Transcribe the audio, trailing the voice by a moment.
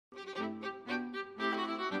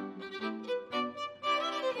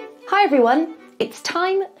Hi everyone, it's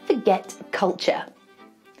time for Get Culture.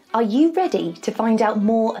 Are you ready to find out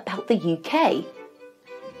more about the UK?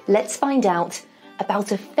 Let's find out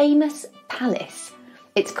about a famous palace.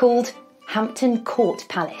 It's called Hampton Court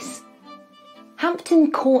Palace.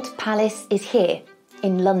 Hampton Court Palace is here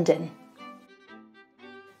in London.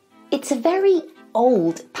 It's a very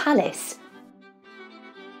old palace.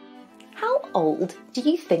 How old do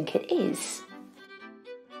you think it is?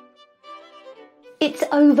 It's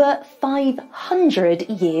over 500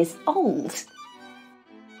 years old.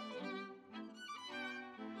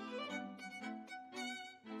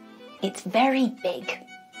 It's very big.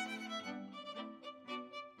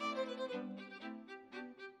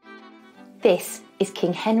 This is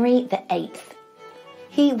King Henry VIII.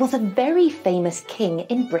 He was a very famous king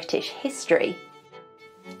in British history.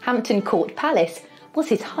 Hampton Court Palace was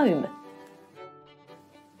his home.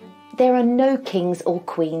 There are no kings or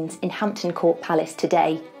queens in Hampton Court Palace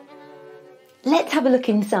today. Let's have a look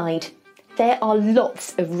inside. There are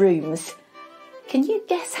lots of rooms. Can you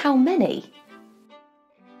guess how many?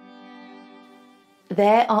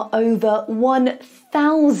 There are over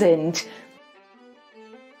 1,000.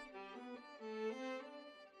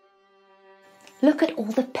 Look at all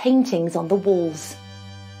the paintings on the walls.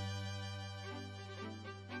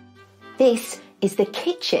 This is the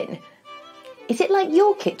kitchen. Is it like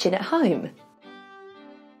your kitchen at home?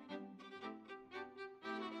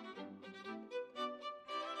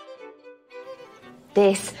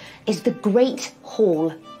 This is the Great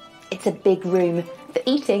Hall. It's a big room for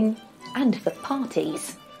eating and for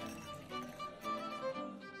parties.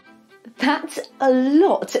 That's a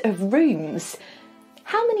lot of rooms.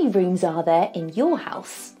 How many rooms are there in your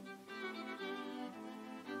house?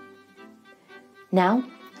 Now,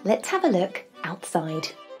 let's have a look outside.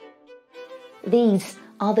 These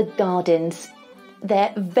are the gardens.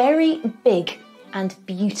 They're very big and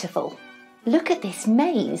beautiful. Look at this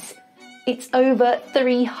maze. It's over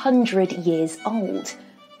 300 years old.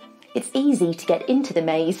 It's easy to get into the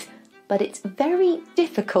maze, but it's very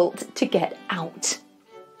difficult to get out.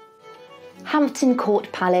 Hampton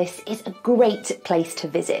Court Palace is a great place to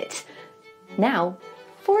visit. Now,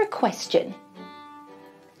 for a question.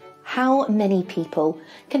 How many people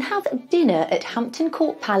can have dinner at Hampton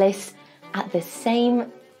Court Palace at the same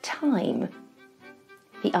time?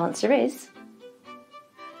 The answer is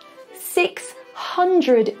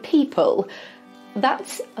 600 people.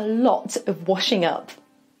 That's a lot of washing up.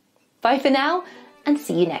 Bye for now and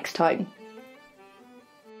see you next time.